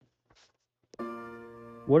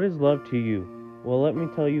What is love to you? Well, let me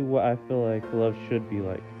tell you what I feel like love should be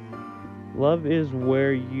like. Love is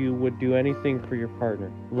where you would do anything for your partner.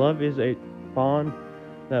 Love is a bond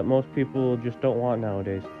that most people just don't want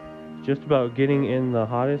nowadays. It's just about getting in the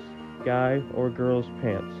hottest guy or girl's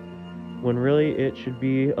pants, when really it should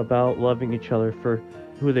be about loving each other for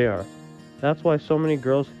who they are. That's why so many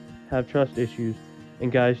girls have trust issues,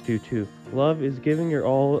 and guys do too. Love is giving your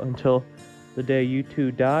all until the day you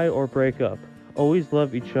two die or break up. Always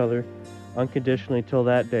love each other unconditionally till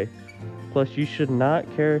that day. Plus, you should not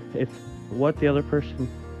care if what the other person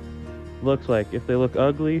looks like, if they look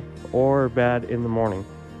ugly or bad in the morning.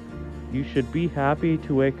 You should be happy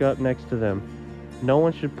to wake up next to them. No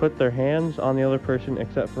one should put their hands on the other person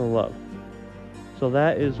except for love. So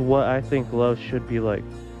that is what I think love should be like,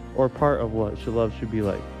 or part of what love should be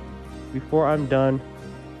like. Before I'm done,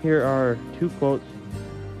 here are two quotes.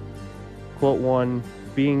 Quote 1,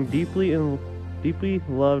 being deeply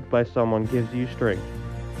loved by someone gives you strength,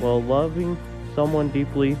 while loving someone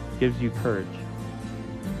deeply gives you courage.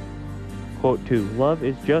 Quote 2, love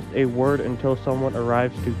is just a word until someone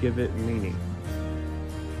arrives to give it meaning.